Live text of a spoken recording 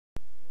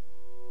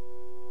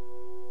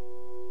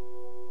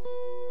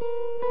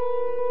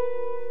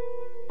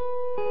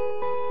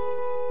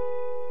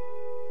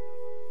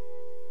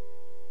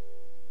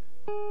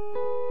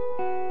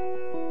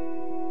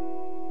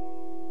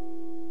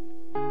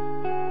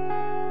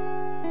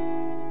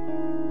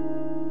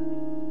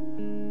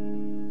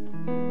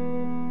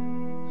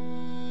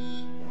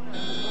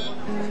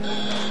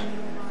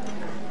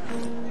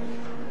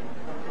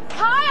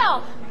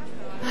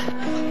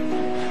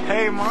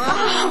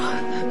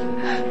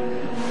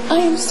I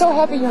am so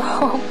happy you're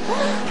home.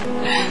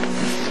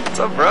 What's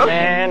up, bro?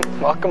 Man,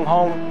 welcome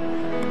home.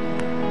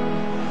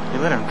 You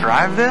let him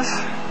drive this?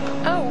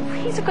 Oh,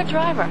 he's a good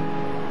driver.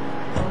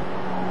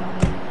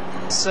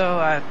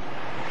 So,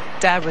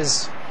 Dad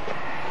was,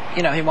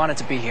 he wanted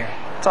to be here.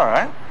 It's all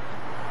right.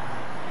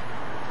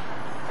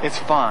 It's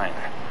fine.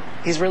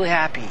 He's really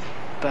happy,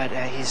 but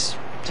he's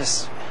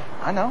just...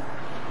 I know.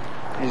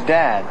 He's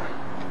Dad.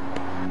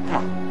 Come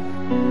on.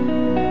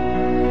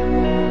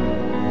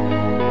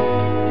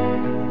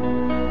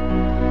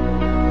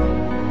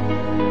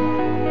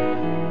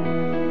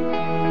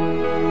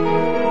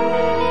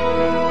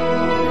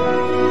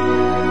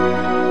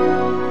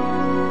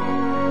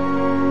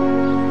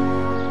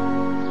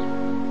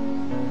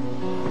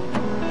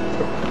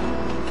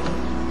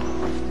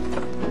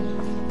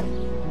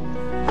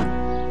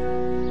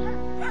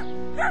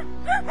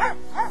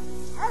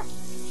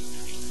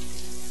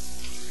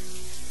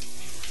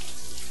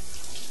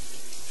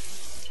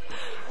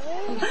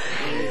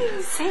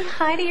 Say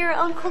hi to your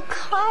Uncle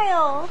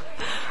Kyle.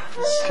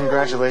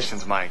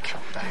 Congratulations, Mike.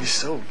 He's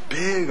so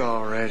big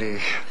already.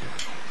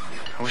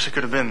 I wish I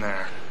could have been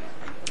there.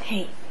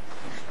 Hey,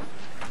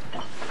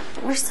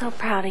 we're so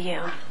proud of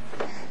you.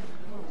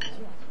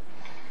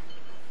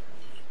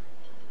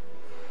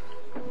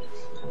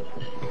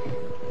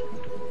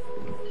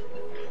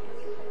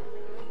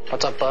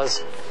 What's up,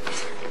 Buzz?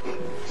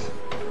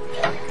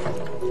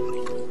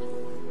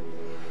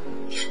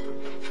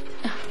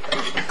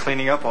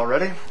 Cleaning up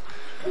already?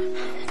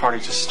 Party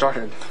just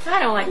started. I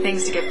don't like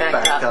things to get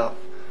backed up.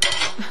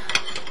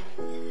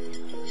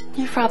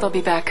 Your father will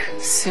be back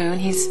soon.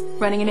 He's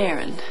running an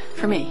errand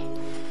for me.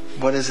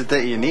 What is it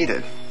that you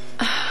needed?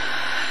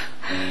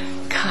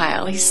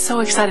 Kyle, he's so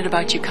excited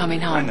about you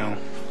coming home. I know.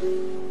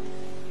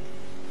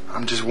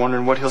 I'm just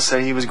wondering what he'll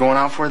say he was going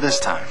out for this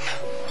time.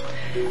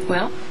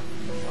 Well,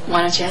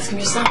 why don't you ask him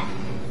yourself?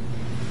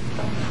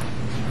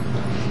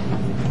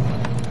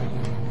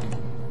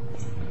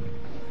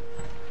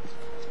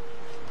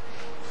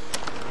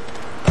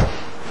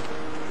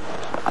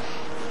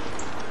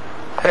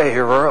 Hey,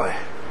 you're early.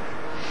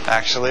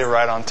 Actually,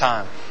 right on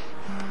time.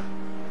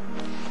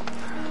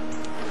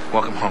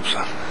 Welcome home,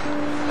 son.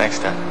 Thanks,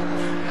 Dad.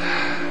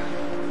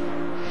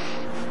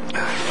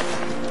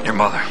 Your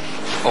mother,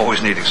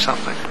 always needing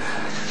something.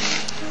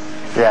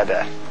 Yeah,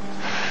 Dad.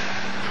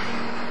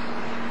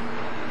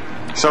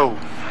 So,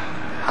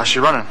 how's she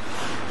running?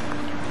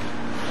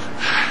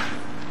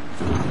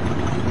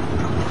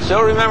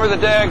 Still remember the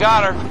day I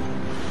got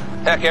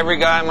her. Heck, every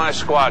guy in my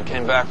squad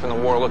came back from the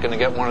war looking to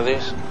get one of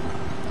these.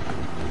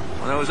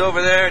 When I was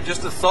over there,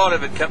 just the thought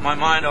of it kept my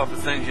mind off of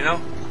things, you know?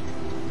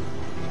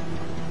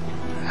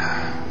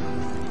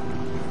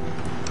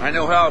 I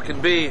know how it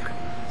can be.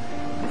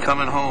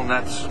 Coming home,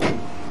 that's...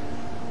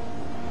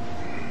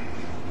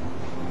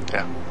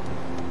 Yeah.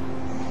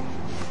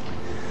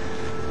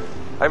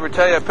 I ever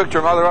tell you I picked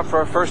your mother up for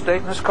our first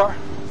date in this car?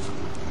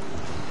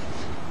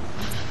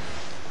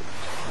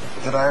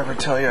 Did I ever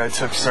tell you I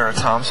took Sarah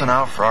Thompson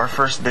out for our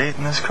first date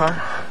in this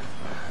car?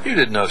 You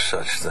did no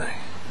such thing.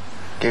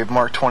 Gave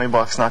Mark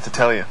 $20 not to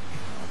tell you.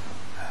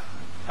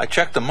 I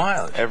checked the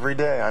mileage. Every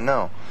day, I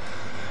know.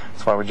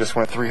 That's why we just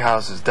went 3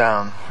 houses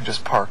down. We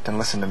just parked and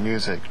listened to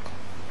music.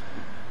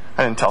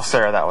 I didn't tell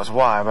Sarah that was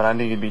why, but I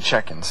knew you'd be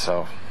checking,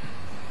 so...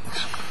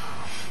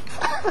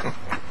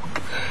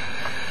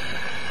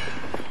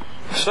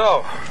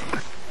 So,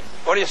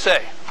 what do you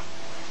say?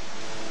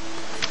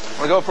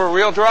 Want to go for a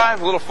real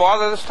drive, a little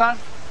farther this time?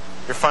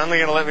 You're finally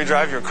gonna let me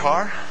drive your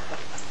car?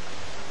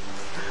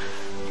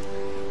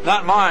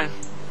 Not mine.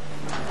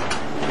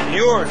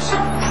 Yours.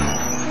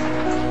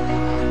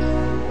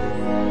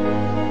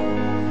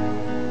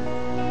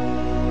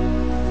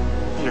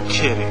 You're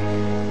kidding.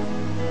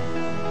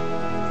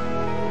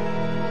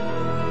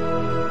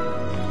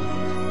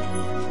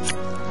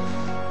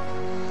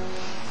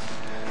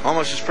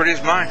 Almost as pretty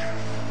as mine.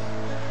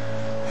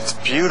 It's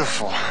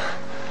beautiful.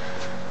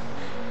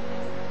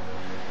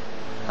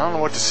 I don't know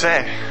what to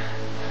say.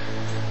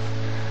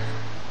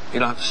 You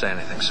don't have to say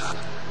anything, son.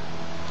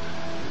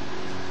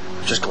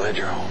 I'm just glad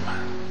you're home.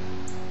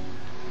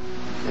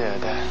 Yeah,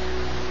 Dad.